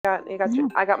your, Yeah.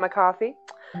 I got my coffee.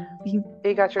 You-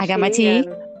 You got your I got my tea tea.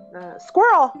 and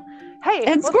squirrel. Hey,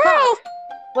 And let's talk. squirrel.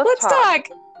 Let's Let's talk.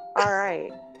 talk. All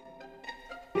right.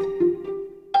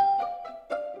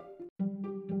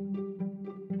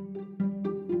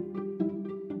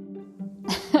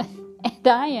 And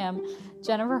I am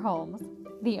Jennifer Holmes,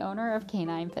 the owner of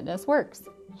Canine Fitness Works.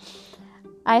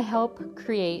 I help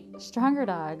create stronger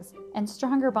dogs and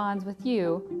stronger bonds with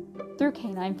you through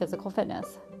canine physical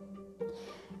fitness.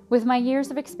 With my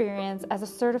years of experience as a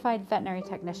certified veterinary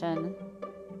technician,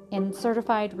 in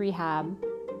certified rehab,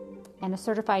 and a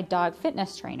certified dog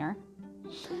fitness trainer,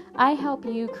 I help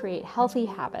you create healthy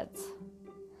habits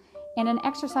and an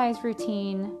exercise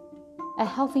routine, a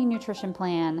healthy nutrition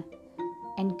plan,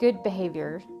 and good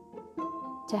behavior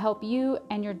to help you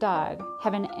and your dog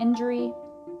have an injury-free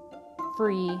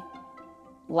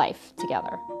life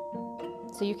together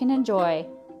so you can enjoy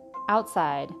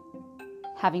outside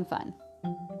having fun.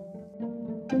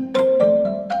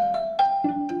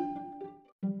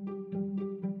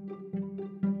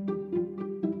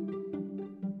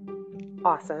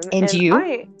 Awesome. And And you?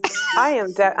 I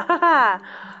am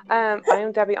I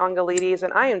am Debbie Ongalides,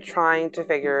 and I am trying to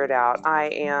figure it out. I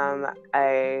am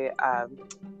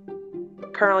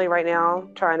currently right now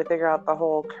trying to figure out the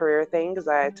whole career thing because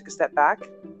I took a step back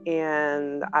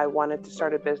and I wanted to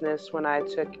start a business when I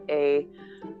took a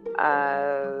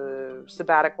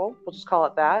sabbatical, we'll just call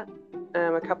it that,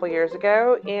 a couple years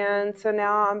ago. And so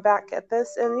now I'm back at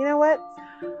this. And you know what?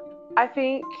 I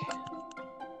think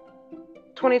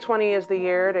 2020 is the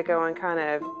year to go and kind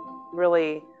of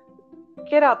really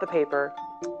get out the paper,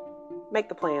 make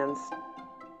the plans,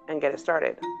 and get it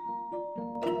started.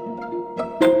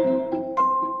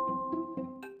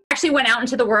 Actually went out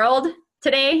into the world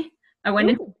today. I went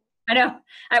in, I know.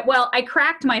 I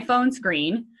cracked my phone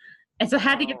screen, and so I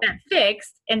had to get that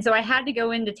fixed. And so I had to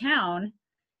go into town.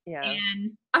 Yeah.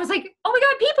 And I was like, oh my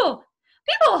God, people.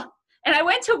 And I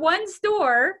went to one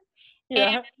store.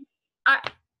 Yeah.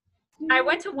 And I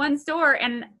went to one store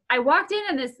and I walked in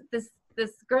and this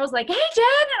girl's like, hey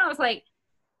Jen. And I was like,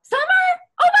 Summer?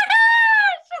 Oh my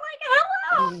gosh. I'm like,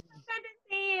 hello. Good to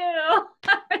see you.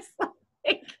 I was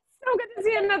like, so good to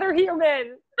see another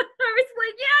human. I was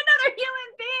like, yeah, another human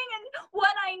being and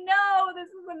one I know. This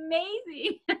is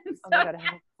amazing. Oh my God,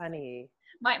 how funny.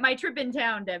 My trip in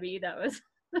town, Debbie, that was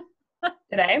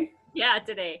Today? yeah,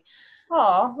 today.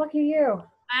 Oh, lucky you.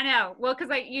 I know. Well,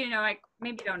 because I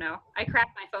maybe you don't know. I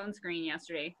cracked my phone screen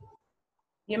yesterday.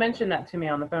 You mentioned that to me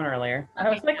on the phone earlier. Okay.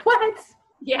 I was like, what?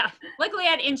 Yeah. Luckily,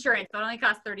 I had insurance, so it only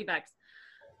cost $30.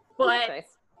 But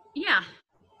Nice. yeah.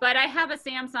 But I have a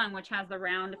Samsung which has the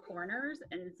round corners,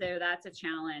 and so that's a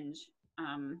challenge.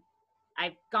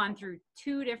 I've gone through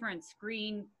 2 different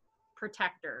screen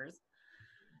protectors.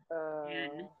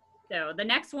 And so the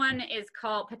next one is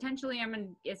called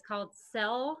called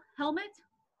Cell Helmet.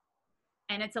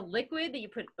 And it's a liquid that you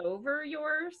put over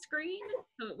your screen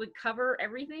so it would cover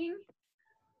everything.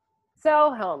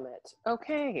 Cell helmet.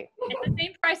 Okay. It's the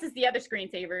same price as the other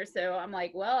screensavers. So I'm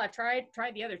like, well, I've tried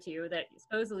the other 2 that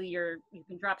supposedly you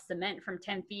can drop cement from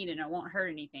 10 feet and it won't hurt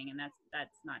anything. And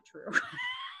that's not true.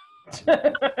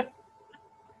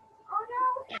 Oh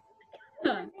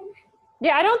no.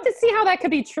 Yeah, I don't see how that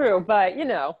could be true, but you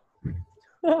know.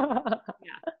 Yeah.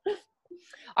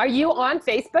 Are you on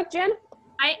Facebook, Jen?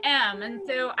 I am. And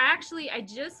so I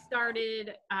just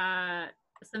started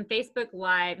some Facebook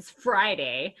Lives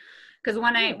Friday. Because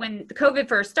when the COVID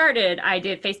first started, I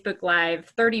did Facebook Live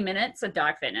 30 minutes of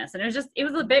dog fitness. And it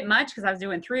was a bit much because I was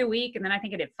doing 3 a week. And then I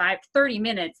think I did 30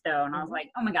 minutes though. And I was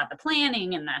like, oh my God, the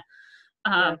planning and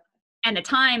and the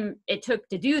time it took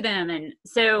to do them. And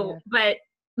so, but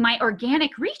my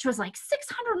organic reach was like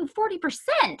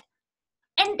 640%.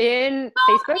 And in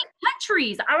so Facebook many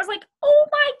countries. I was like, oh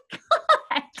my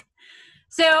God.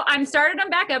 So I'm started them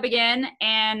back up again,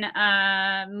 and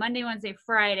Monday, Wednesday,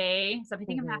 Friday. So I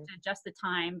think I'm gonna have to adjust the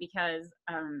time because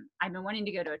I've been wanting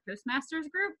to go to a Toastmasters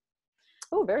group.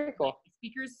 Oh, very cool.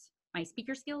 My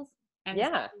speaker skills. And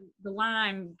yeah. so the one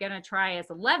I'm gonna try is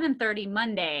 11:30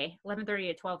 Monday,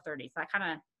 11:30 to 12:30. So that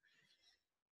kind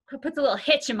of puts a little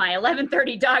hitch in my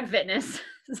 11:30 dog fitness.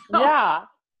 So, yeah.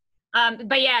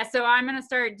 But yeah, so I'm gonna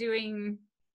start doing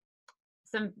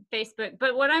some Facebook.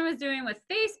 But what I was doing with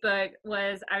Facebook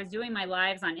was I was doing my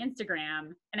lives on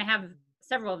Instagram, and I have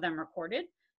several of them recorded.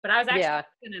 But I was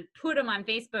actually gonna put them on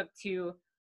Facebook to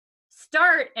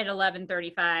start at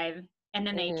 11:35, and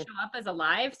then they show up as a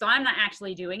live. So I'm not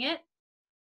actually doing it,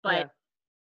 but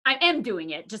I am doing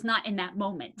it, just not in that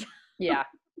moment. Yeah.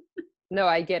 No,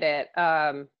 I get it.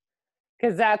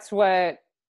 Because that's what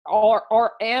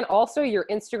And also your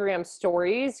Instagram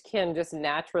stories can just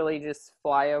naturally just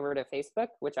fly over to Facebook,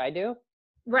 which I do.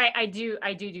 Right. I do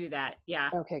that. Yeah.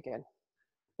 Okay, good.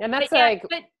 And But that's yeah, like,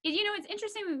 but you know, it's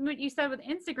interesting what you said with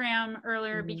Instagram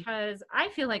earlier, because I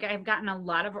feel like I've gotten a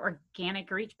lot of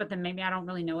organic reach, but then maybe I don't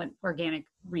really know what organic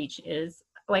reach is.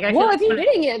 Like, I feel well, like if you're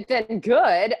getting it, then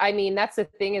good. I mean, that's the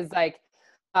thing is like,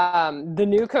 the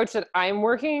new coach that I'm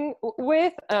working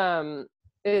with,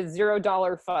 is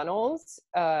 $0 funnels.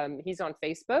 He's on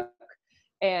Facebook,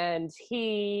 and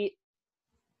he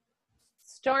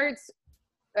starts,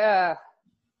 because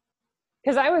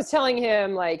I was telling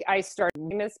him, like, I started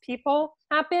famous people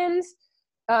happened,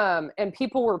 and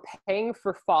people were paying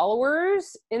for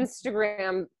followers.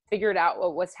 Instagram figured out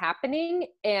what was happening,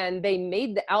 and they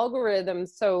made the algorithm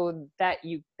so that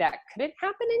that couldn't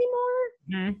happen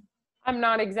anymore. I'm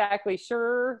not exactly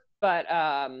sure, but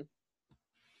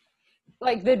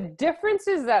like the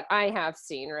differences that I have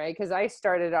seen, right? Because I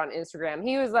started on Instagram.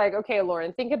 He was like, okay,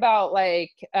 Lauren, think about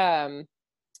like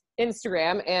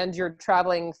Instagram, and you're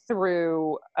traveling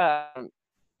through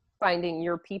finding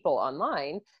your people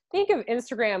online. Think of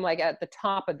Instagram like at the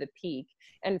top of the peak,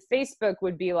 and Facebook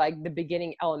would be like the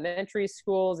beginning elementary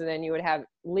schools, and then you would have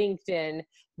LinkedIn,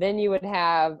 then you would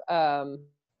have what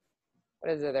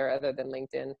is there other than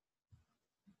LinkedIn?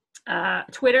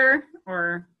 Twitter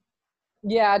or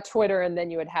Twitter, and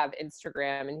then you would have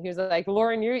Instagram. And he was like,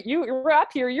 Lauren, you're up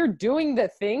here, you're doing the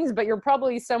things, but you're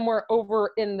probably somewhere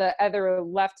over in the other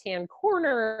left-hand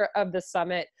corner of the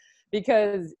summit,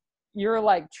 because you're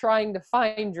like trying to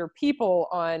find your people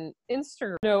on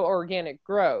Instagram, no organic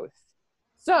growth.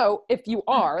 So if you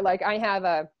are like, I have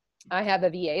a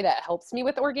VA that helps me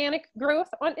with organic growth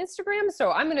on Instagram.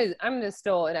 So I'm gonna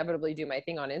still inevitably do my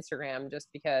thing on Instagram, just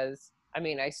because I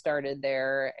mean, I started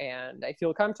there and I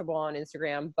feel comfortable on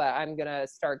Instagram, but I'm going to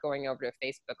start going over to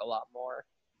Facebook a lot more,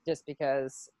 just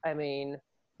because, I mean,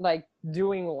 like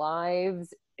doing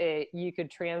lives, you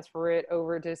could transfer it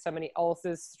over to somebody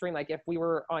else's stream. Like if we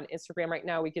were on Instagram right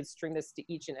now, we could stream this to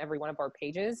each and every one of our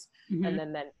pages, and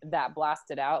then that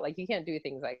blasted out. Like you can't do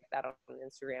things like that on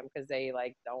Instagram because they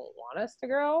like don't want us to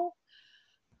grow.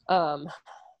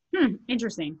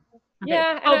 Interesting. Okay.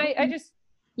 Yeah. And I just,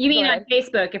 you mean on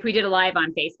Facebook, if we did a live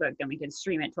on Facebook, then we could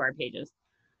stream it to our pages.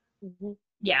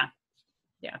 Yeah.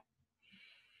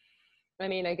 I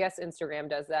mean, I guess Instagram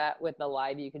does that with the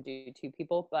live. You could do 2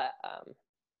 people, but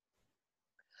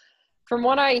from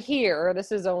what I hear,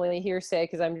 this is only hearsay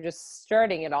because I'm just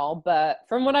starting it all. But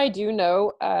from what I do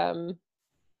know,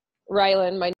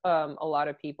 Rylan, a lot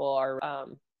of people are.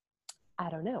 I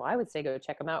don't know. I would say go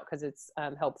check him out because it's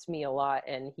helped me a lot,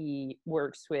 and he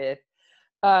works with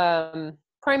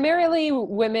primarily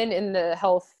women in the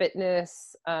health,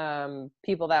 fitness,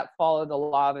 people that follow the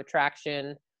law of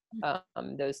attraction,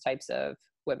 those types of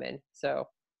women. So,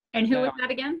 and who was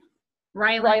that again?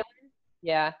 Rylan.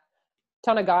 Yeah,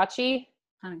 Tanagachi.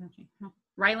 Rylan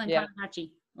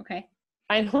Tanagachi. Okay.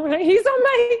 I know, right? He's on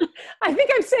my. I think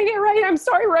I'm saying it right. I'm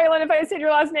sorry, Rylan, if I said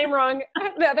your last name wrong.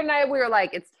 The other night we were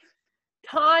like, it's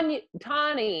Tani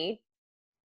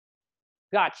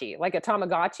Gachi, like a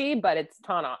Tamagotchi, but it's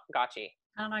Tanagachi.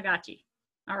 Tanagachi.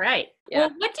 All right. Yeah.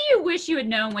 Well, what do you wish you had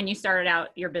known when you started out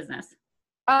your business?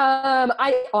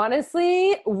 I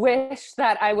honestly wish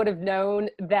that I would have known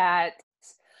that.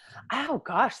 Oh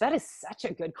gosh, that is such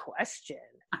a good question.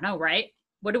 I know, right?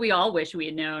 What do we all wish we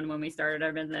had known when we started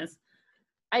our business?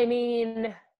 I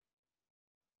mean,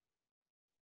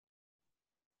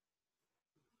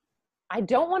 I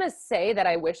don't want to say that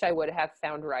I wish I would have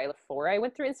found Riley before I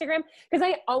went through Instagram, because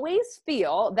I always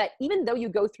feel that even though you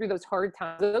go through those hard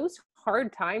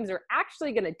times are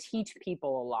actually going to teach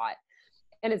people a lot.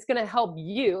 And it's going to help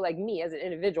you, like me as an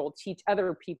individual, teach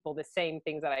other people the same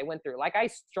things that I went through. Like I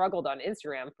struggled on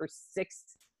Instagram for 6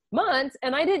 months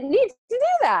and I didn't need to do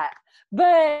that.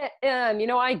 But,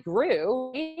 I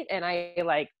grew and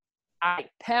I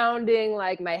pounding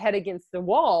like my head against the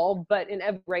wall. But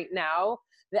right now,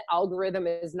 the algorithm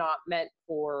is not meant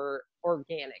for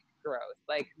organic growth.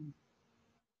 Like,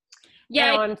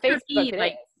 yeah, on Facebook, it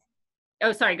is.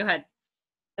 Oh, sorry, go ahead.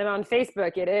 And on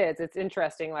Facebook, it is. It's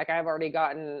interesting. Like I've already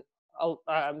gotten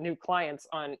new clients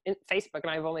on Facebook, and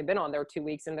I've only been on there 2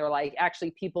 weeks, and they're like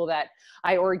actually people that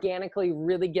I organically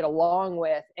really get along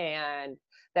with, and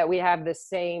that we have the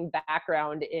same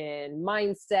background in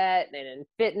mindset and in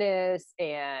fitness,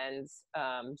 and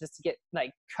just to get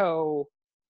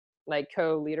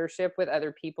co-leadership with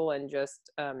other people, and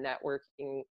just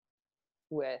networking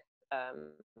with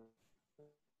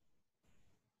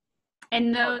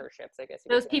and partnerships, I guess.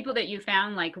 Those people that you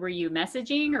found, like, were you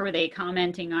messaging or were they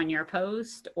commenting on your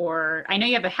post? Or I know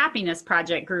you have a happiness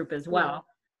project group as well.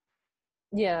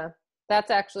 Yeah. That's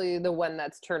actually the one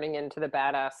that's turning into the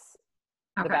badass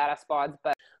bods,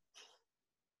 but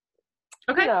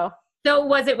Okay. you know. So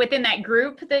was it within that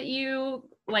group that you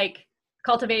like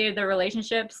cultivated the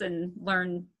relationships and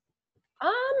learned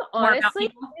more about Honestly,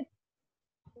 people?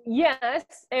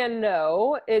 yes and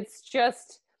no. It's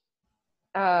just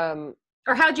Or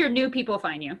how'd your new people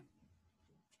find you?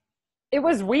 it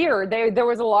was weird. There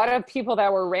was a lot of people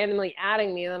that were randomly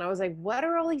adding me, and then I was like, what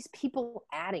are all these people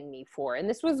adding me for? And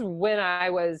this was when I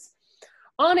was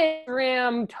on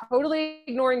Instagram, totally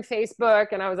ignoring Facebook,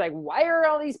 and I was like, why are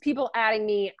all these people adding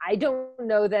me? I don't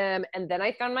know them. And then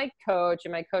I found my coach,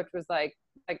 and my coach was like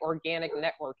organic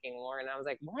networking, Lauren. I was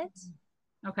like, what?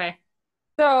 Okay.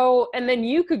 So, and then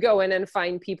you could go in and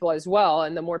find people as well.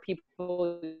 And the more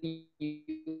people you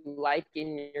like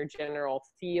in your general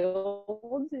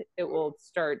field, it will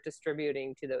start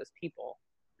distributing to those people.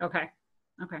 Okay.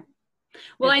 Okay.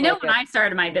 Well, It's I know like when I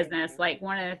started my business, like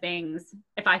one of the things,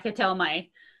 if I could tell my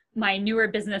newer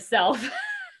business self,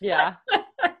 yeah.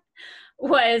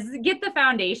 was get the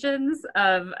foundations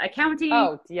of accounting.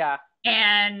 Oh, yeah.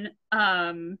 And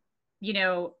you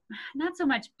know, not so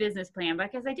much business plan,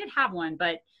 because I did have one,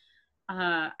 but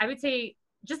I would say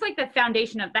just like the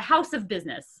foundation of the house of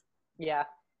business. Yeah.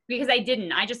 Because I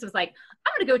just was like,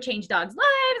 I'm gonna go change dogs'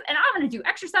 lives, and I'm gonna do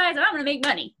exercise, and I'm gonna make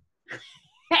money.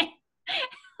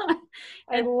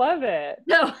 I love it.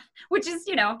 So, which is,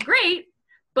 you know, great,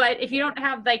 but if you don't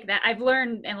have like that, I've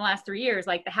learned in the last 3 years,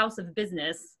 like the house of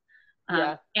business.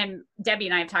 Yeah. And Debbie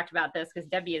and I have talked about this because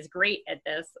Debbie is great at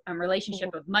this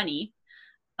relationship of money.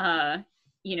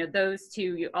 You know, those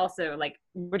two, you also like,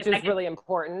 which is really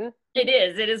important. It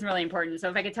is really important. So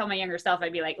if I could tell my younger self,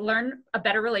 I'd be like, learn a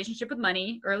better relationship with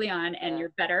money early on, and your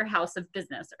better house of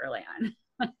business early on.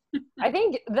 I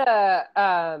think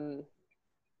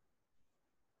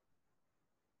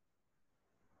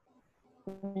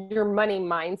your money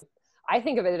mindset, I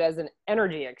think of it as an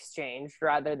energy exchange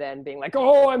rather than being like,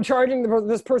 oh, I'm charging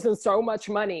this person so much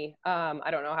money.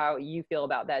 I don't know how you feel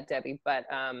about that, Debbie, but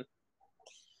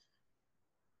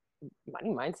money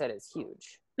mindset is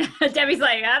huge. Debbie's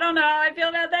like, I don't know how I feel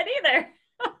about that either.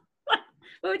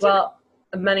 Well,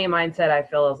 money mindset, I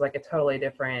feel, is like a totally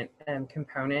different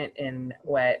component. In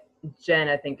what Jen,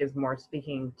 I think, is more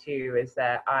speaking to is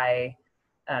that I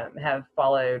have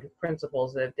followed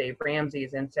principles of Dave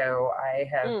Ramsey's, and so I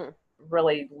have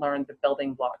really learned the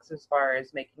building blocks as far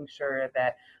as making sure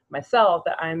that myself,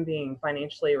 that I'm being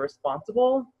financially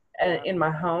responsible in my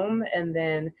home, and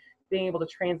then being able to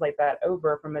translate that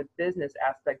over from a business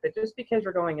aspect, that just because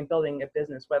you're going and building a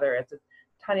business, whether it's a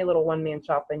tiny little one-man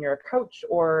shop and you're a coach,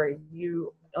 or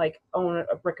you like own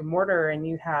a brick and mortar and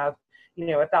you have, you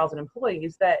know, 1,000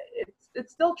 employees, that it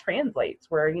still translates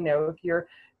where, you know, if you're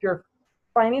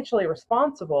financially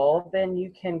responsible, then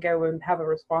you can go and have a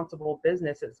responsible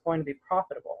business that's going to be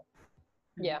profitable.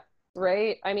 Yeah.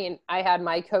 Right. I mean, I had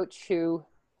my coach who,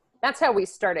 that's how we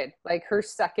started, like her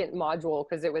second module,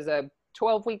 because it was a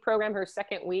 12-week program. Her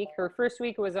second week, her first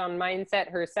week was on mindset.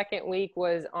 Her second week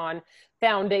was on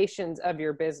foundations of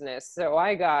your business. So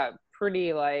I got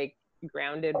pretty like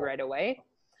grounded right away.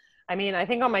 I mean, I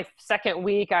think on my second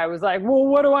week, I was like, well,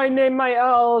 what do I name my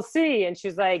LLC? And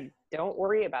she's like, don't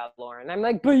worry about it, Lauren. I'm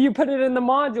like, but you put it in the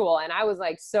module. And I was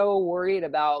like, so worried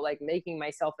about like making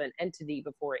myself an entity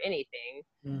before anything.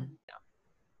 Mm. Yeah.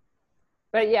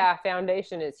 But yeah,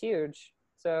 foundation is huge.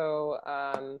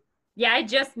 So, yeah, I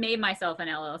just made myself an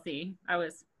LLC. I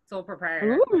was sole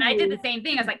proprietor. And I did the same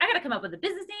thing. I was like, I got to come up with a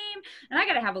business name, and I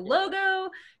got to have a logo.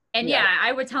 And yeah,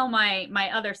 I would tell my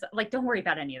other, like, don't worry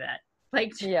about any of that.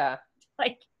 Like, yeah,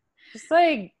 like, just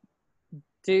like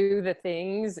do the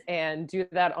things and do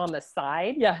that on the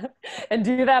side. Yeah. And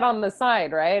do that on the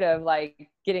side, right? Of like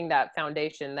getting that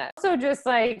foundation. That also just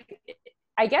like,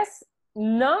 I guess,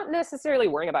 not necessarily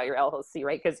worrying about your LLC,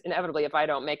 right? Because inevitably, if I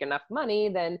don't make enough money,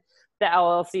 then the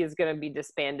LLC is going to be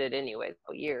disbanded anyway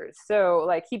for years. So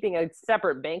like keeping a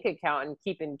separate bank account and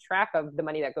keeping track of the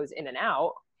money that goes in and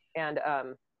out. And,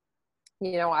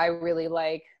 you know, I really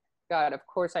like, God, of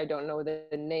course, I don't know the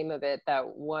name of it, that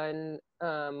one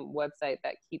website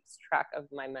that keeps track of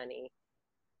my money.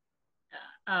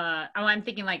 I'm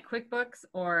thinking like QuickBooks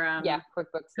or yeah,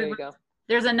 QuickBooks. There you go.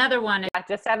 There's another one. Yeah,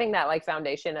 just having that like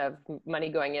foundation of money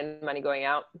going in, money going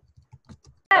out.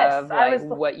 Yes, of like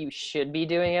what you should be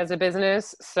doing as a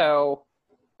business. So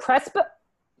press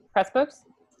books?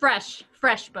 Fresh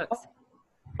books.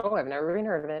 Oh, I've never even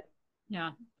heard of it.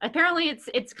 Yeah. Apparently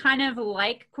it's kind of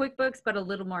like QuickBooks, but a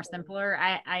little more simpler.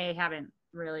 I haven't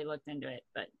really looked into it,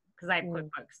 but because I have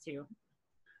QuickBooks too.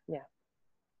 Yeah.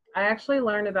 I actually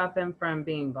learned about them from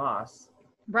Being Boss.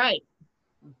 Right.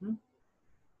 Mm-hmm.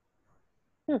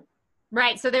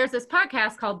 Right. So there's this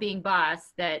podcast called Being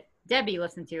Boss that Debbie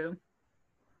listened to.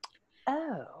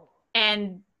 Oh.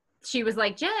 And she was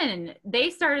like, Jen, they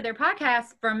started their podcast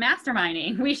from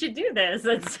masterminding. We should do this.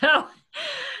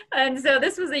 And so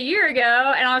this was a year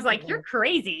ago. And I was like, you're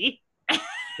crazy.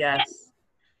 Yes.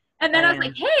 And then I was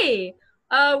like, hey,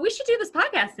 we should do this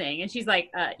podcast thing. And she's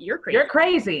like, you're crazy. You're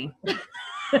crazy.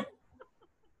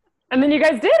 And then you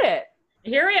guys did it.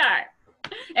 Here we are.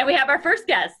 And we have our first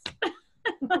guest.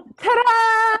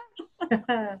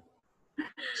 Ta-da!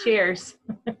 Cheers.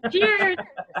 Cheers.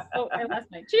 Oh, I lost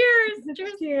my cheers.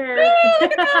 Cheers. Cheers. Woo,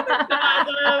 look at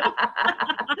that.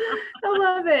 I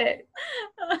love it.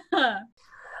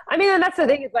 I mean, and that's the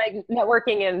thing is like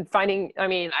networking and finding, I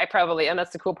mean, and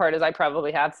that's the cool part is I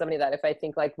probably have somebody that if I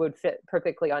think like would fit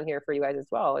perfectly on here for you guys as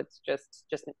well. It's just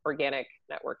organic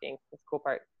networking. That's the cool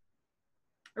part.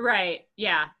 Right.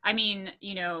 Yeah. I mean,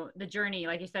 the journey,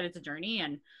 like you said, it's a journey,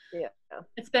 and yeah,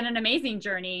 it's been an amazing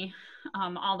journey.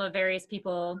 All the various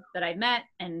people that I've met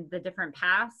and the different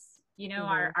paths,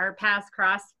 our paths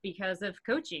crossed because of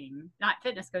coaching, not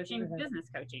fitness coaching, business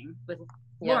coaching with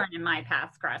Lauren and my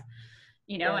paths crossed,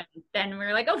 and then we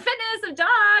were like, oh, fitness of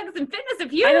dogs and fitness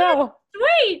of humans. I know.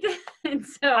 Sweet. And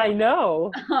so I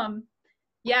know.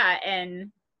 Yeah.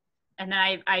 And then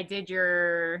I did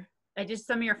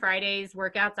some of your Fridays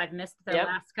workouts. I've missed the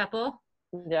last couple.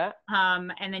 Yeah.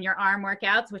 And then your arm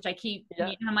workouts, which I keep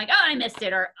eating. I'm like, oh, I missed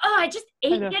it. Or, oh, I just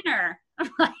ate dinner. I'm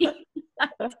like,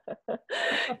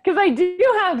 because I do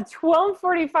have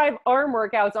 12:45 arm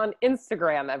workouts on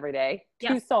Instagram every day.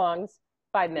 2 songs,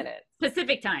 5 minutes.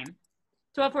 Pacific time.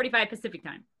 12:45 Pacific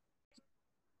time.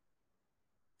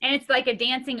 And it's like a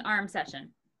dancing arm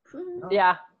session.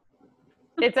 Yeah.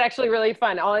 It's actually really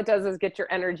fun. All it does is get your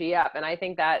energy up. And I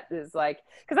think that is like,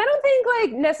 because I don't think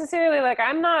like necessarily like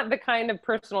I'm not the kind of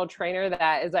personal trainer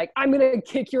that is like, I'm going to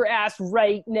kick your ass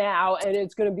right now and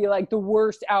it's going to be like the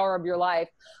worst hour of your life.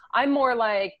 I'm more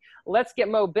like, let's get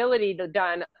mobility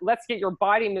done. Let's get your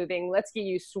body moving. Let's get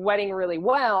you sweating really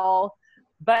well,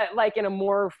 but like in a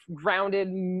more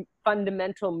grounded,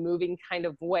 fundamental moving kind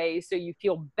of way. So you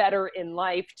feel better in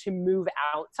life to move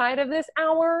outside of this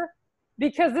hour.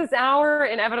 Because this hour,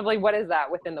 inevitably, what is that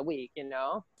within the week,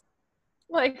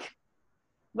 Like,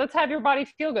 let's have your body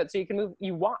feel good so you can move,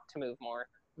 you want to move more.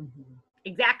 Mm-hmm.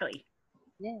 Exactly.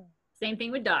 Yeah. Same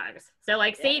thing with dogs. So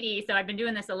like Sadie, so I've been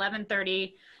doing this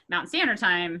 11:30 Mountain Standard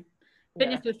Time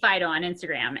Fitness with Fido on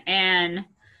Instagram. And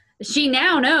she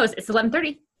now knows it's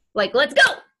 11:30. Like, let's go.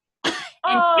 And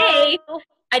hey,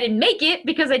 I didn't make it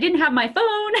because I didn't have my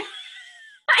phone.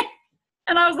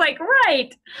 And I was like,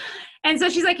 right. And so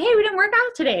she's like, hey, we didn't work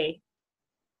out today.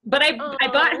 But I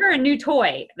bought her a new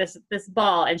toy, this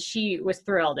ball, and she was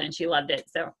thrilled and she loved it.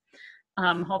 So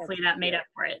hopefully that made up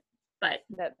for it. But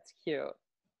that's cute.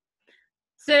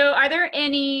 So are there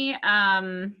any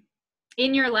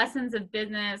in your lessons of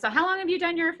business? So how long have you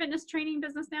done your fitness training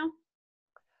business now?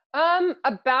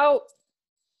 About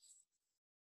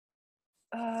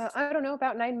I don't know,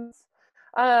 about 9 months.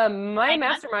 My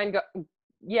mastermind got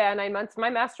 9 months. My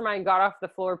mastermind got off the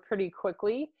floor pretty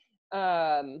quickly.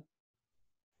 Because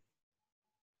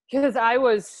I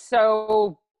was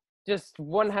so just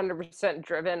 100%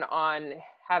 driven on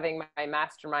having my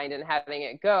mastermind and having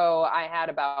it go. I had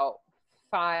about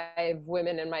 5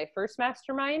 women in my first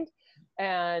mastermind,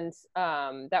 and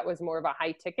that was more of a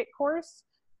high ticket course.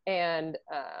 And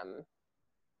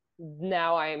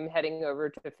now I'm heading over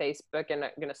to Facebook and I'm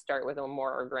going to start with a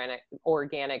more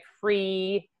organic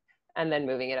free, and then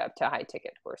moving it up to high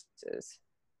ticket courses.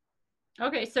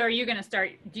 Okay. So are you going to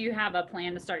do you have a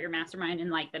plan to start your mastermind in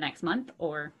like the next month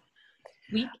or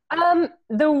week? The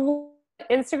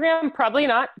Instagram, probably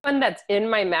not. One that's in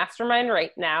my mastermind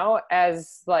right now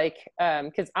as like,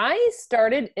 cause I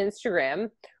started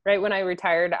Instagram right when I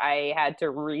retired. I had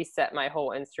to reset my whole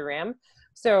Instagram.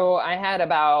 So I had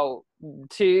about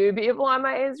 2 people on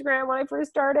my Instagram when I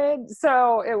first started.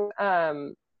 So it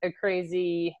was a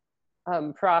crazy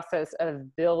process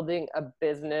of building a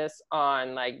business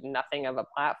on like nothing of a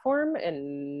platform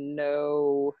and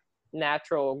no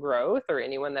natural growth or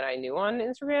anyone that I knew on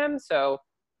Instagram. So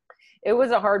it was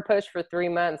a hard push for 3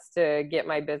 months to get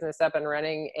my business up and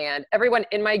running, and everyone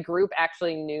in my group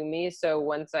actually knew me. So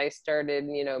once I started,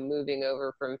 moving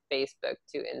over from Facebook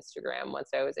to Instagram, once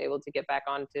I was able to get back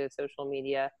onto social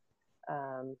media,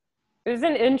 it was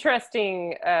an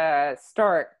interesting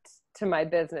start to my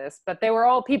business, but they were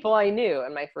all people I knew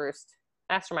in my first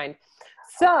mastermind.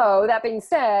 So that being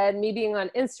said, me being on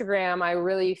Instagram, I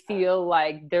really feel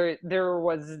like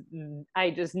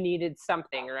I just needed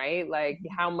something, right? Like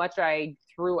how much I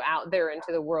threw out there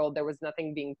into the world, there was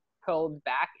nothing being pulled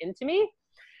back into me.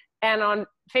 And on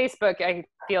Facebook, I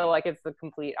feel like it's the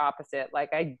complete opposite. Like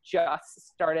I just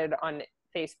started on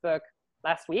Facebook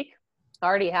last week. I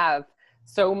already have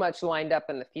so much lined up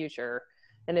in the future,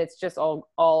 and it's just all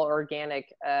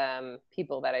organic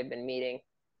people that I've been meeting.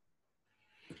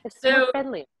 It's more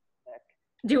friendly.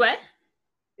 Do what?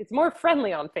 It's more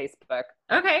friendly on Facebook.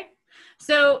 Okay.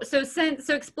 So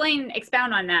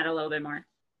expound on that a little bit more.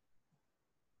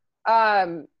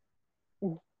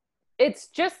 It's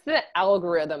just the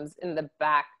algorithms in the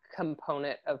back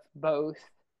component of both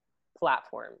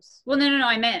platforms. Well, no.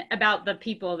 I meant about the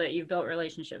people that you've built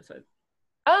relationships with.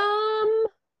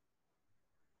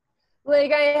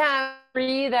 Like I have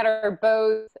 3 that are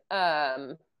both,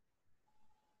 how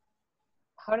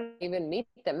did I even meet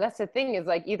them? That's the thing, is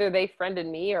like either they friended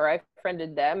me or I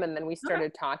friended them, and then we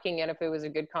started talking, and if it was a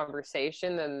good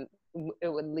conversation, then it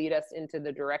would lead us into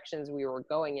the directions we were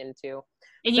going into.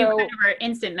 And you kind of are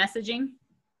instant messaging?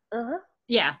 Uh-huh.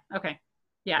 Yeah, okay.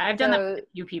 Yeah, I've done that with a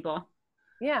few people.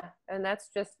 Yeah, and that's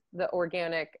just the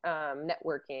organic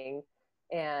networking.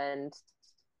 And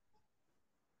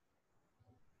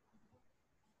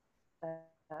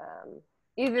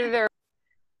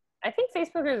I think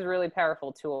Facebook is a really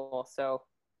powerful tool. So,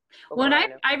 well,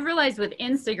 I've realized with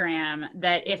Instagram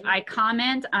that if I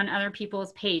comment on other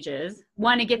people's pages,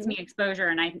 one, it gets me exposure,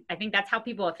 and I think that's how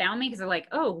people have found me, because they're like,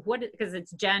 oh, because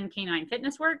it's Jen Canine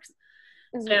Fitness Works.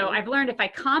 So I've learned if I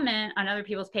comment on other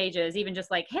people's pages, even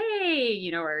just like,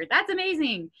 hey, or that's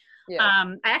amazing.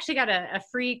 Yeah. I actually got a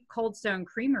free Cold Stone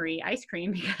Creamery ice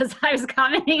cream because I was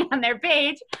commenting on their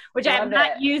page, which I have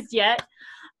not used yet.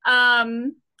 But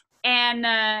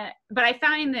I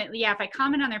found that, if I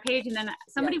comment on their page and then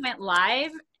somebody went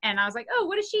live and I was like, oh,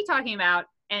 what is she talking about?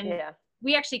 And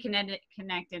we actually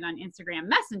connected on Instagram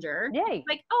Messenger. Yay.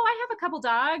 Like, oh, I have a couple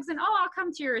dogs, and I'll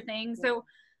come to your thing. So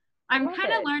I'm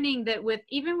kind of learning that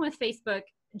even with Facebook,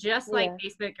 just like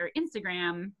Facebook or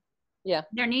Instagram,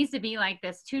 there needs to be like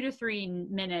this 2 to 3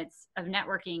 minutes of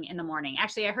networking in the morning.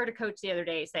 Actually, I heard a coach the other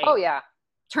day say,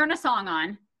 turn a song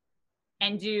on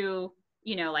and do,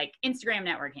 like Instagram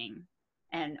networking,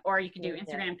 or you can do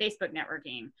Instagram, Facebook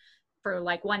networking for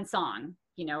like one song,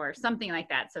 or something like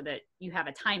that, so that you have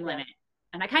a time limit.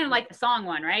 And I kind of like the song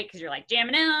one, right? Because you're like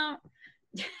jamming out.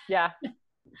 Yeah.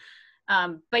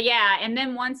 But yeah, and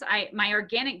then once my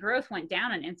organic growth went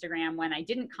down on Instagram when I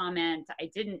didn't comment,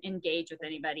 I didn't engage with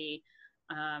anybody.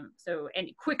 And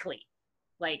quickly,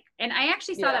 and I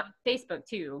actually saw that with Facebook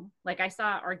too. Like I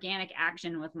saw organic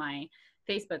action with my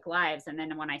Facebook lives, and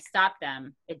then when I stopped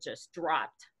them, it just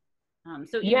dropped. I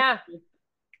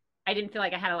didn't feel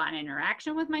like I had a lot of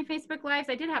interaction with my Facebook lives.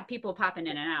 I did have people popping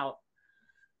in and out.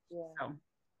 Yeah. So.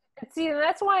 See,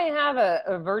 that's why I have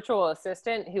a virtual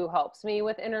assistant who helps me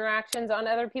with interactions on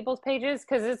other people's pages,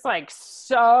 because it's like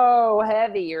so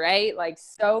heavy, right? Like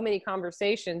so many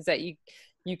conversations that you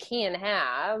can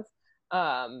have.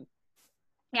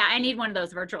 Yeah, I need one of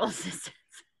those virtual assistants.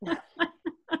 I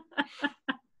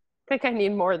think I need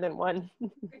more than one.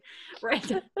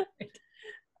 Right.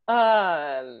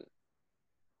 But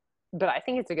I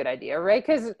think it's a good idea, right?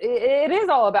 Because it is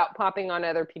all about popping on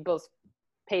other people's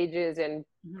pages and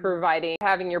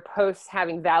having your posts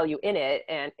having value in it,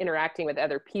 and interacting with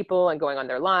other people and going on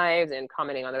their lives and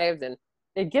commenting on their lives. And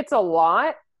it gets a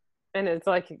lot. And it's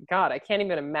like, God, I can't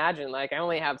even imagine. Like, I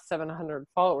only have 700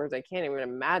 followers. I can't even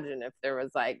imagine if there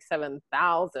was like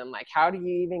 7,000. Like, how do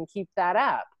you even keep that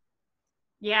up?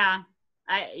 Yeah,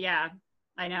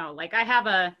 I know. Like, I have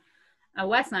a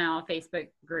West Nile Facebook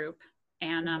group,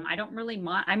 and I don't really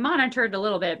I monitored a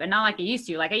little bit, but not like I used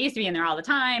to. Like, I used to be in there all the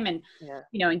time and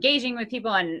engaging with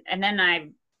people, and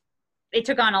then it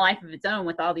took on a life of its own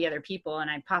with all the other people, and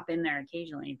I pop in there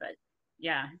occasionally. But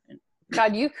yeah.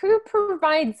 God, you could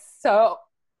provide so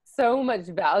much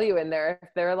value in there if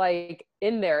they're like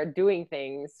in there doing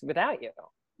things without you.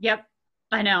 Yep,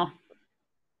 I know.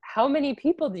 How many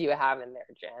people do you have in there,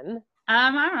 Jen? I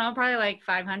don't know, probably like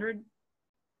 500.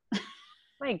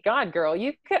 My God, girl,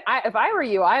 you could. If I were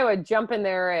you, I would jump in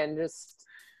there and just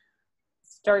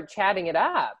start chatting it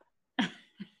up.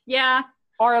 Yeah.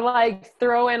 Or like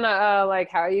throw in like,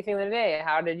 how are you feeling today?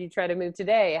 How did you try to move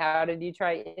today? How did you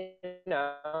try?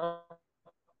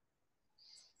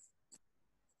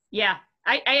 Yeah,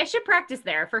 I should practice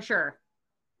there for sure.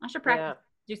 I should practice.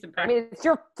 Do some practice. I mean, it's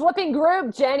your flipping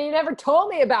group, Jen. You never told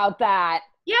me about that.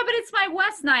 Yeah, but it's my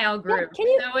West Nile group. Yeah,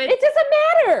 it doesn't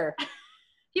matter.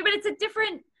 Yeah, but it's a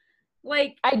different,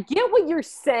 like. I get what you're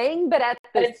saying, but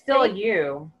it's still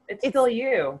you. It's still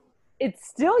you. It's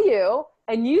still you,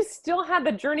 and you still have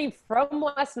the journey from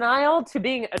West Nile to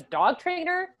being a dog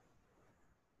trainer.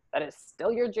 That is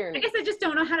still your journey. I guess I just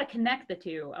don't know how to connect the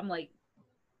two. I'm like.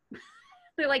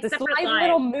 They're like the separate slight lives.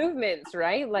 little movements,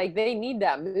 right? Like they need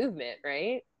that movement,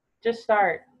 right? Just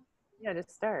start. Yeah,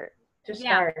 just start. Just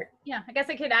Yeah. start. Yeah, I guess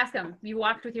I could ask them. You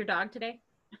walked with your dog today?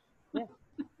 Yeah.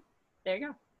 There you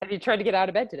go. Have you tried to get out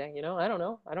of bed today? You know, I don't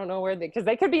know where because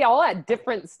they could be all at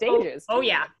different stages. Oh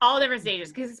yeah, all different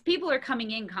stages, because people are coming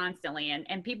in constantly,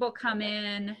 and people come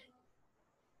in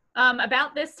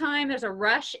about this time. There's a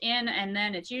rush in, and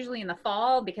then it's usually in the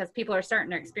fall because people are starting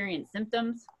to experience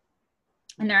symptoms,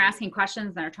 and they're asking questions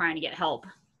and they're trying to get help.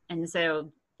 And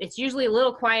so it's usually a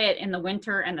little quiet in the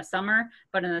winter and the summer,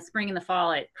 but in the spring and the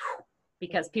fall,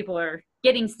 because people are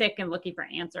getting sick and looking for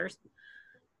answers.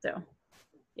 So,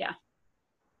 yeah.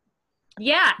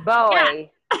 Yeah.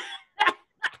 Boy. Yeah.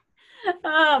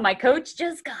 Oh, my coach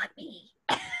just got me.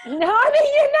 No, I mean,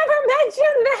 you never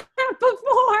mentioned that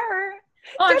before.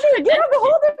 Oh, Debbie, get a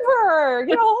hold of her.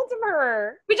 Get a hold of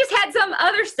her. We just had some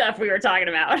other stuff we were talking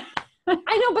about.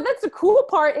 I know, but that's the cool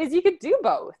part is you could do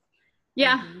both.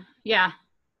 Yeah. Yeah.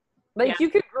 Like you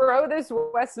could grow this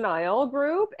West Nile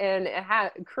group and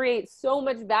create so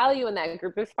much value in that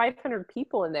group. There's 500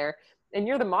 people in there and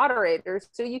you're the moderator.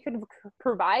 So you could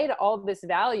provide all this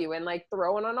value and like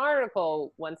throw in an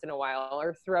article once in a while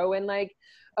or throw in like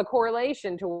a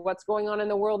correlation to what's going on in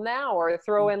the world now or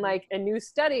throw in like a new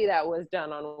study that was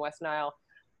done on West Nile.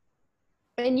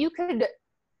 And you could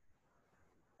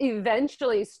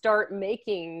eventually start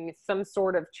making some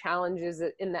sort of challenges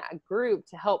in that group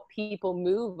to help people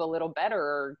move a little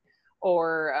better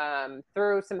or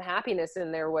throw some happiness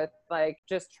in there with like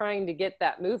just trying to get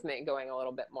that movement going a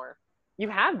little bit more. You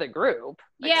have the group.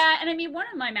 Yeah. And I mean, one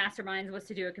of my masterminds was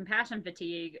to do a compassion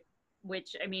fatigue,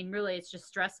 which I mean, really it's just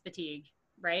stress fatigue,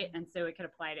 right? And so it could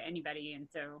apply to anybody. And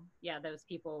so, yeah, those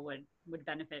people would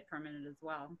benefit from it as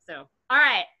well. So, all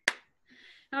right,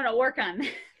 I'm going to work on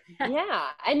Yeah.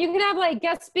 And you can have like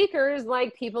guest speakers,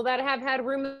 like people that have had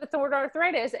rheumatoid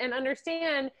arthritis and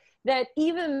understand that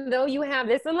even though you have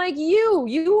this and like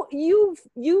you've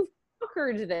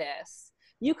conquered this,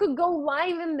 you could go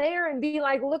live in there and be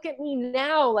like, look at me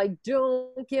now. Like,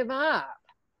 don't give up.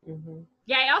 Mm-hmm.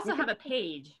 Yeah. I also have a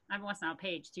page. I have a West Nile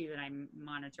page too that I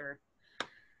monitor.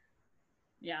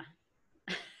 Yeah.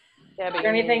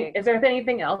 Is there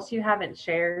anything else you haven't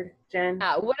shared, Jen?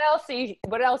 What else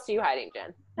are you hiding,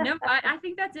 Jen? Nope. I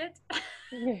think that's it.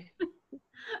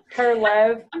 Her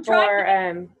love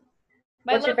for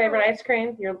what's your favorite for, ice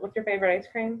cream? What's your favorite ice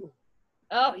cream?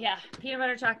 Oh yeah, peanut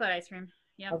butter chocolate ice cream.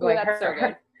 Yeah. I was like, that's so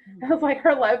good. I was like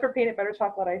her love for peanut butter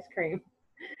chocolate ice cream.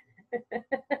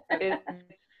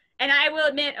 And I will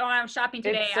admit, when I was shopping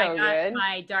today, so I got good.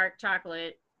 my dark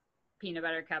chocolate peanut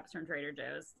butter cups from Trader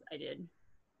Joe's. I did.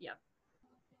 Yeah.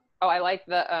 Oh, I like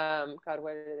the God,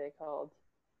 what are they called?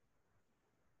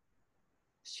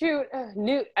 Shoot,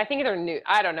 new. I think they're new.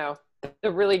 I don't know.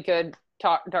 The really good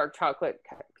dark chocolate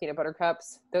peanut butter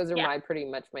cups. Those are pretty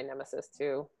much my nemesis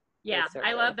too. Yeah, so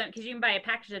I good. love them because you can buy a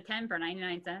package of 10 for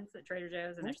 99 cents at Trader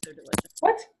Joe's, and they're so delicious.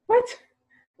 What?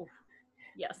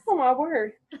 Yes. Oh my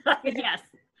word. Yes.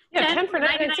 Yeah, 10 for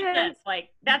 99 cents. Like,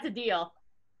 that's a deal.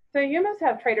 So you must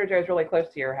have Trader Joe's really close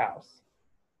to your house.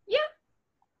 Yeah.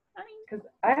 I mean, because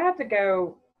I have to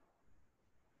go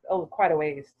quite a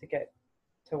ways to get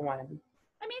to one.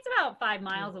 I mean, it's about 5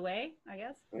 miles away, I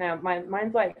guess. No,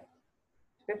 mine's like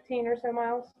 15 or so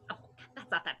miles. Oh,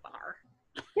 that's not that far.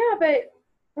 Yeah, but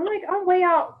I'm way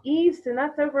out east, and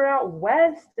that's over out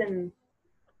west, and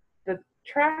the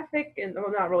traffic, and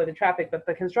well, not really the traffic, but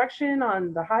the construction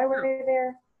on the highway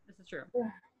there. This is true.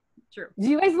 True. Do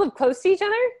you guys live close to each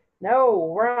other?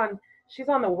 No, she's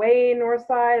on the way north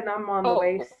side, and I'm on the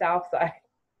way south side.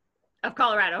 Of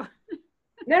Colorado.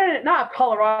 No, not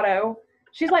Colorado.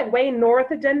 She's like way north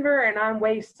of Denver, and I'm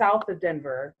way south of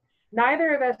Denver.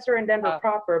 Neither of us are in Denver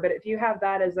proper, but if you have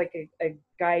that as like a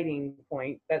guiding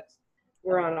point,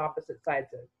 we're on opposite sides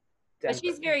of Denver. But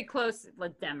she's very close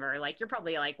with Denver. Like, you're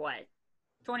probably like, what,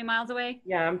 20 miles away?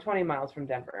 Yeah, I'm 20 miles from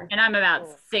Denver. And I'm about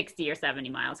 60 or 70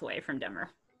 miles away from Denver.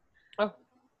 Oh.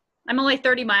 I'm only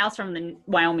 30 miles from the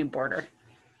Wyoming border.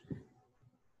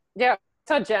 Yeah.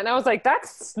 So Jen, I was like,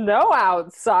 that's snow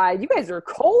outside. You guys are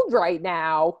cold right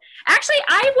now. Actually,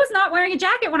 I was not wearing a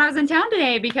jacket when I was in town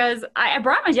today because I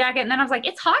brought my jacket, and then I was like,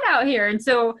 it's hot out here. And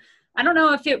so I don't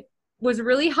know if it was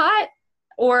really hot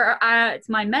or it's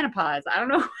my menopause. I don't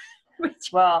know.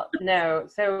 Well, no.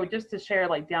 So just to share,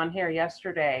 like down here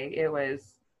yesterday, it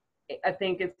was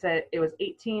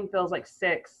 18, feels like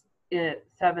 6 at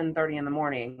 7:30 in the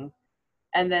morning.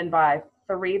 And then by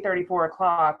 3:30, 4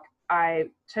 o'clock, I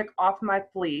took off my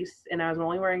fleece, and I was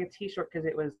only wearing a t-shirt because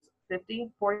it was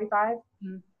 45.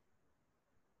 Mm-hmm.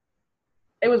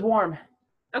 It was warm.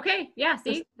 Okay. Yeah.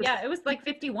 See? Yeah. It was like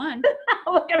 51.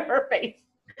 Look at her face.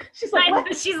 She's like,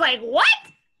 what? She's like, what?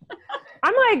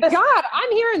 I'm like, God,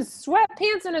 I'm here in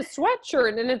sweatpants and a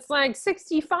sweatshirt, and it's like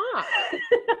 65.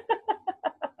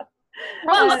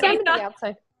 Well, okay, 70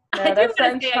 outside. No, the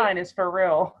sunshine is for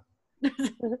real.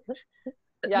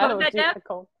 Yeah, I don't do that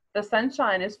cold. The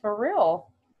sunshine is for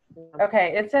real.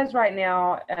 Okay, it says right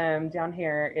now down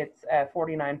here it's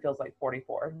 49, feels like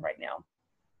 44 right now,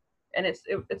 and it's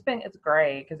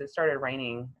gray because it started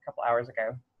raining a couple hours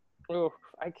ago. Oof,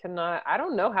 I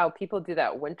don't know how people do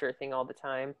that winter thing all the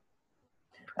time.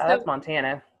 That's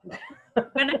Montana.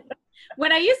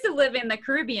 When I used to live in the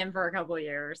Caribbean for a couple of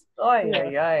years,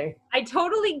 I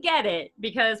totally get it,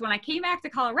 because when I came back to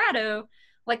Colorado,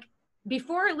 like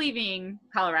before leaving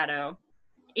Colorado,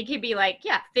 it could be like,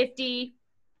 50,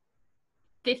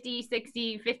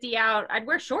 60, 50 out. I'd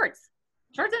wear shorts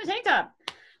and a tank top.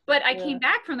 But I came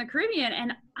back from the Caribbean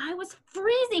and I was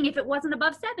freezing if it wasn't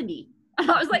above 70. I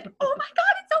was like, oh my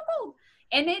God, it's so cold.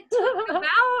 And it took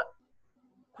about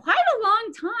quite a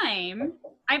long time.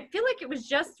 I feel like it was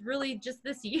just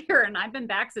this year, and I've been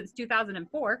back since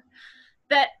 2004,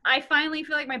 that I finally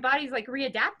feel like my body's like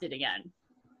readapted again.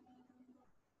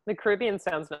 The Caribbean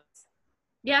sounds nice.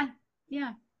 Yeah.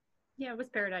 It was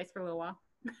paradise for a little while.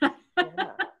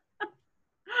 Yeah.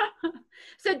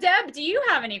 So Deb, do you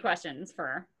have any questions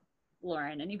for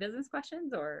Lauren? Any business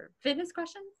questions or fitness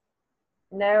questions?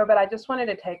 No, but I just wanted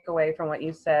to take away from what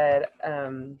you said at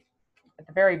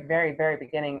the very, very, very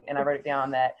beginning, and I wrote it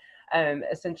down, that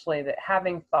essentially that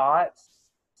having thoughts,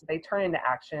 they turn into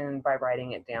action by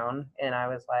writing it down. And I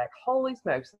was like, holy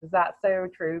smokes, is that so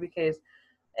true? Because,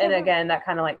 and again, that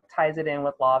kind of like ties it in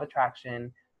with law of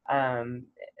attraction,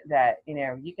 that,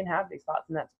 you can have these thoughts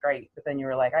and that's great. But then you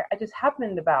were like, I just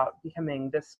happened about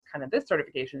becoming this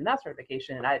certification, that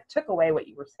certification. And I took away what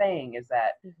you were saying is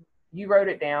that you wrote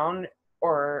it down,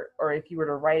 or if you were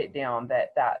to write it down,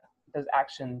 that those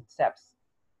action steps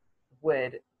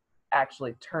would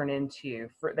actually turn into,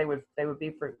 there was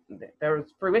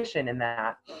fruition in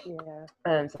that. Yeah.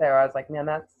 And so I was like, man,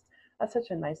 that's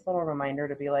such a nice little reminder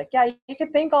to be like, yeah, you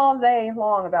could think all day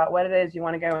long about what it is you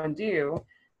want to go and do.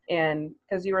 And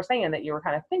because you were saying that you were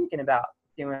kind of thinking about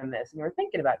doing this and you were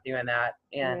thinking about doing that.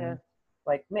 And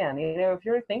like, man, if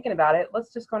you're thinking about it,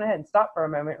 let's just go ahead and stop for a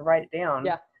moment and write it down.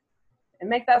 Yeah. And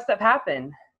make that stuff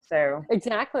happen. So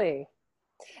exactly.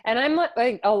 And I'm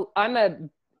like,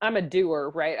 I'm a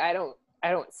doer, right? I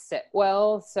don't sit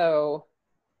well. So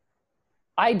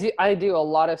I do a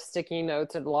lot of sticky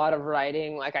notes and a lot of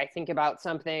writing. Like I think about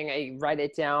something, I write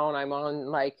it down. I'm on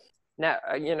like,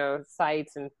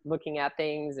 sites and looking at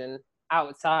things and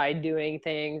outside doing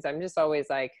things. I'm just always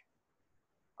like,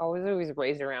 I was always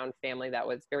raised around family that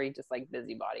was very just like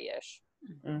busybody-ish.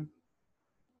 Mm-hmm.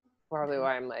 Probably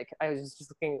why I'm like, I was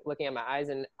just looking at my eyes,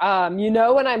 and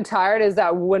when I'm tired is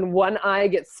that when one eye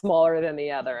gets smaller than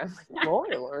the other. I'm like, boy,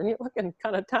 Lauren, you're looking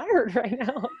kind of tired right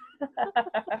now.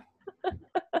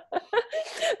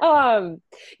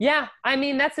 Yeah, I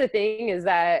mean, that's the thing, is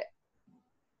that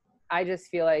I just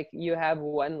feel like you have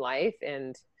one life,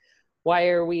 and why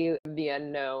are we the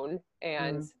unknown?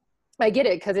 And I get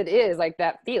it, because it is like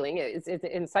that feeling. It's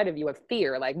inside of you of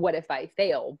fear, like, what if I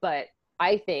fail? But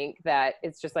I think that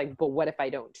it's just like, but what if I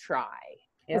don't try?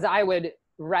 Because I would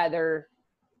rather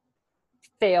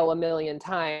fail a million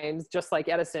times, just like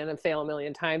Edison, and fail a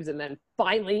million times and then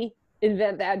finally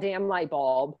invent that damn light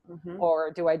bulb.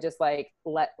 Or do I just like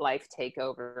let life take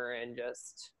over and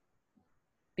just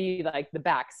be like the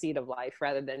back seat of life,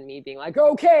 rather than me being like,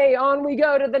 okay, on we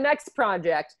go to the next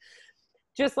project.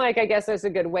 Just like, I guess there's a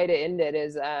good way to end it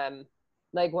is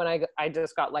like when I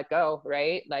just got let go,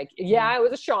 right? Like, yeah, it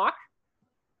was a shock.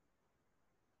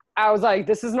 I was like,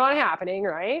 this is not happening,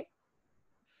 right?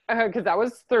 Because that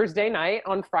was Thursday night.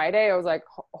 On Friday, I was like,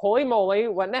 holy moly,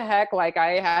 what in the heck? Like,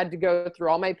 I had to go through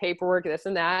all my paperwork, this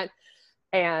and that,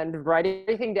 and write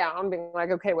everything down, being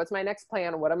like, okay, what's my next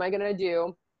plan? What am I going to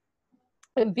do?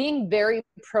 And being very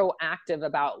proactive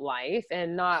about life,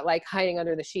 and not like hiding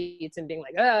under the sheets and being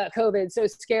like, COVID's so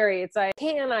scary. It's like,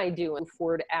 can I do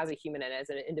forward as a human and as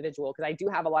an individual? Because I do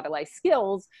have a lot of life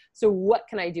skills. So what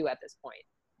can I do at this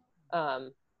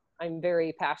point? I'm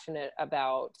very passionate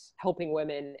about helping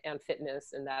women and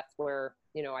fitness, and that's where,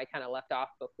 I kind of left off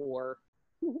before.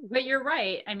 But you're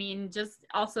right. I mean, just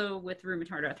also with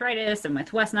rheumatoid arthritis and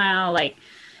with West Nile, like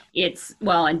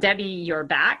and Debbie, you're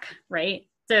back, right?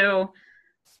 So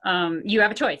you have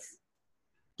a choice.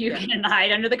 You can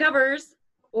hide under the covers,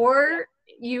 or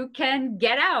you can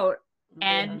get out.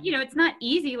 And, it's not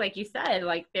easy. Like you said,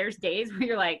 like there's days where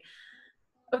you're like,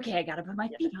 okay, I got to put my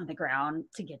feet on the ground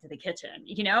to get to the kitchen,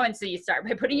 And so you start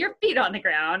by putting your feet on the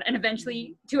ground, and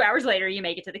eventually 2 hours later you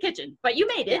make it to the kitchen, but you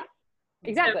made it.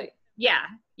 Exactly. So, yeah,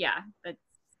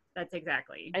 that's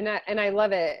exactly. And I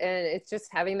love it. And it's just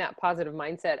having that positive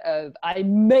mindset of I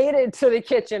made it to the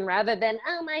kitchen rather than,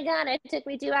 oh my God, it took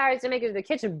me 2 hours to make it to the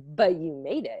kitchen, but you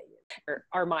made it.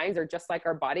 Our minds are just like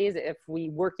our bodies. If we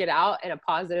work it out in a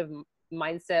positive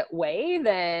mindset way,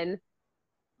 then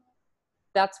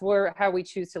that's how we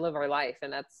choose to live our life.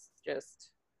 And that's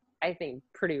just, I think,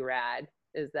 pretty rad,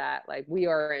 is that like we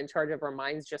are in charge of our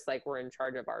minds just like we're in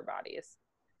charge of our bodies.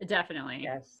 Definitely.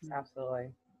 Yes, absolutely.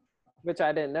 Which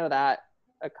I didn't know that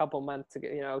a couple months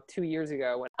ago, 2 years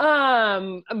ago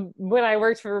when I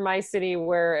worked for my city,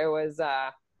 where it was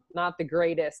not the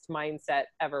greatest mindset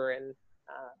ever, and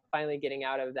finally getting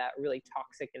out of that really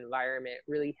toxic environment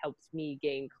really helped me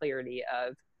gain clarity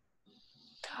of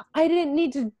I didn't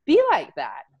need to be like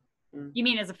that. You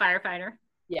mean as a firefighter?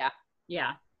 Yeah.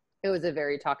 Yeah. It was a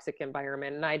very toxic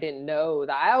environment, and I didn't know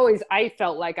that. I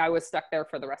felt like I was stuck there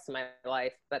for the rest of my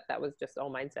life, but that was just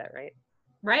all mindset, right?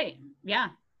 Right. Yeah.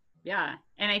 Yeah.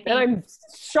 And I think I'm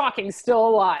shocking still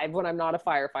alive when I'm not a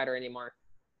firefighter anymore.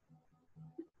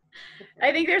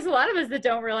 I think there's a lot of us that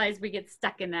don't realize we get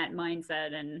stuck in that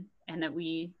mindset, and that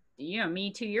we,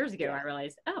 me 2 years ago, I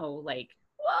realized, oh, like,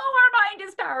 whoa, our mind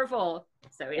is powerful.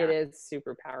 So yeah. It is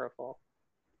super powerful.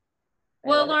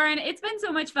 Well, Lauren, it's been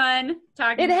so much fun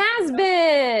talking. It has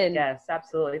been. Yes,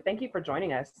 absolutely. Thank you for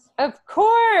joining us. Of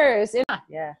course.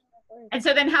 Yeah. And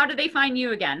so then how do they find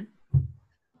you again?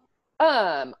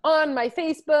 On my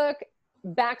Facebook,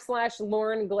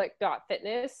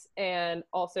 /LaurenGlick.fitness. And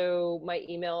also my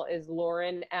email is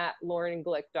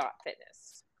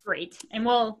lauren@laurenglick.fitness. Great. And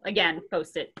we'll, again,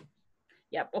 post it.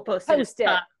 Yep, we'll post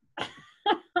it.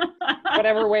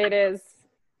 Whatever way it is.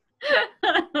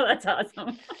 That's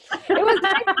awesome. It was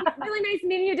really nice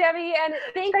meeting you, Debbie. And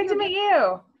Great to meet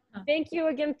you. Thank you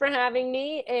again for having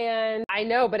me. And I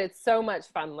know, but it's so much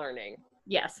fun learning.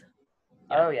 Yes.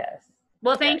 Oh, yes.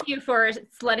 Well, thank you for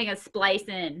letting us splice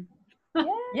in.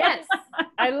 Yes,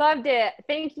 I loved it.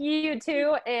 Thank you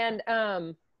too. And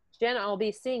Jen, I'll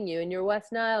be seeing you in your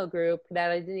West Nile group that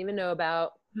I didn't even know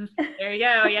about. There you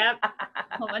go. Yep. A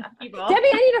whole bunch of people.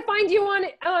 Debbie, I need to find you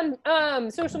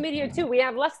on social media too. We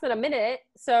have less than a minute,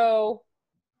 so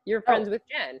you're friends with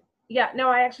Jen. Yeah, no,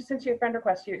 I actually sent you a friend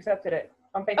request. You accepted it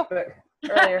on Facebook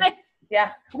earlier.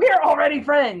 Yeah, we are already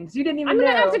friends. You didn't even know.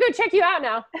 I'm gonna have to go check you out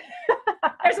now.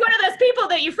 There's one of those people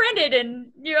that you friended,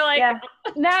 and you're like, yeah.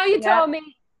 Now you tell me.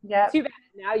 Yeah. Too bad.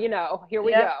 Now you know. Here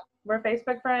we go. We're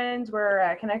Facebook friends.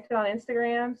 We're connected on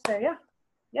Instagram. So yeah.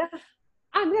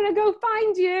 I'm gonna go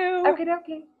find you. Okay,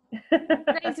 dokie.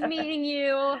 Nice meeting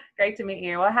you. Great to meet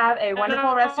you. Well, have a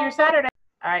wonderful rest of your Saturday.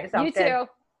 All right, sounds good. You too.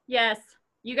 Yes.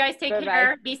 You guys take Bye-bye.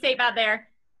 care. Be safe out there.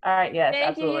 All right, yes, Thank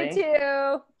absolutely. you, you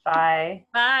too. Bye.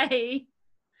 Bye.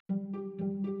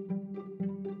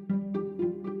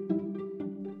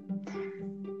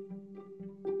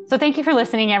 So thank you for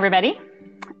listening, everybody.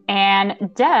 And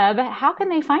Deb, how can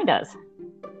they find us?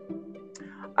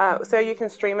 So you can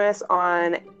stream us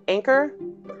on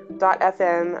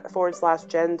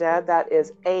anchor.fm/JenDeb. That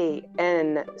is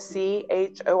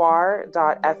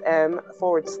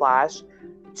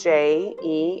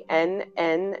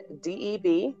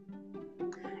ANCHOR.FM/JENNDEB.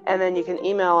 And then you can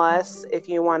email us if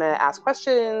you want to ask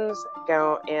questions,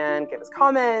 go and give us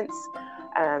comments,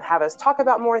 have us talk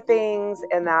about more things.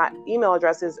 And that email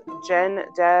address is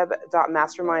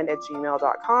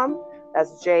jendeb.mastermind@gmail.com.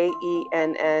 That's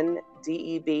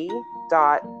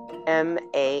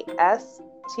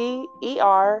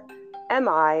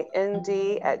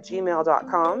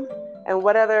JENNDEB.MASTERMIND@gmail.com. And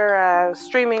what other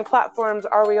streaming platforms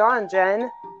are we on, Jen?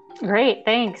 Great,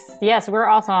 thanks. Yes, we're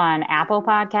also on Apple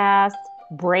Podcasts,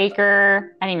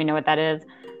 Breaker, I don't even know what that is,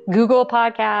 Google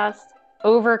Podcast,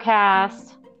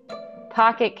 Overcast,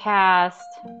 Pocket Cast,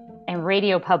 and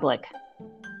Radio Public.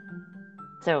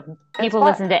 So people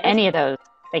listen to any of those,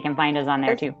 they can find us on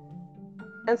there too.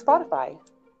 And Spotify.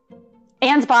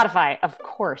 And Spotify, of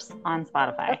course, on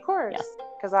Spotify. Of course. Yes.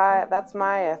 Because that's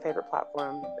my favorite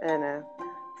platform. And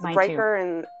Mine Breaker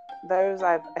and those,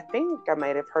 I think I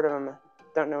might have heard of them.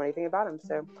 Don't know anything about them.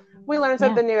 So we learn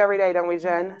something new every day, don't we,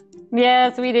 Jen?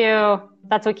 Yes, we do.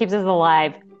 That's what keeps us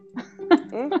alive.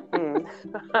 Mm-hmm.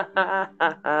 All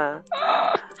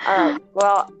right.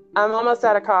 Well, I'm almost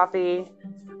out of coffee.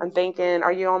 I'm thinking,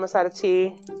 are you almost out of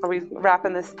tea? Are we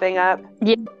wrapping this thing up?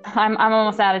 Yeah, I'm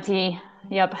almost out of tea.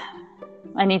 Yep.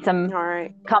 I need some All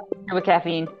right. coffee with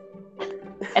caffeine.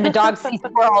 And the dogs see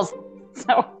squirrels.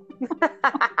 So.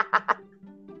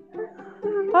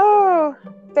 Oh,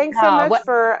 thanks so much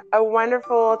for a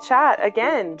wonderful chat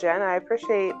again, Jen. I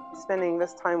appreciate spending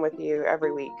this time with you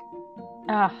every week.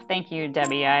 Oh, thank you,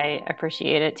 Debbie. I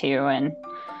appreciate it too. And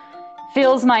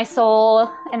fills my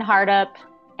soul and heart up,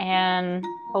 and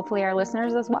hopefully our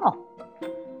listeners as well.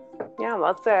 Yeah,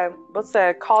 let's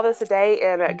call this a day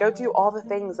and go do all the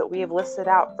things that we have listed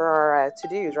out for our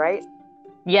to-dos, right?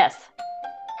 Yes.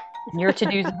 Your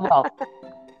to-dos as well.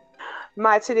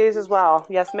 My to-dos as well.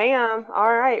 Yes, ma'am.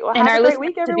 All right. Well, And have our a great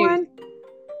week, listeners' everyone.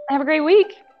 Have a great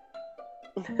week.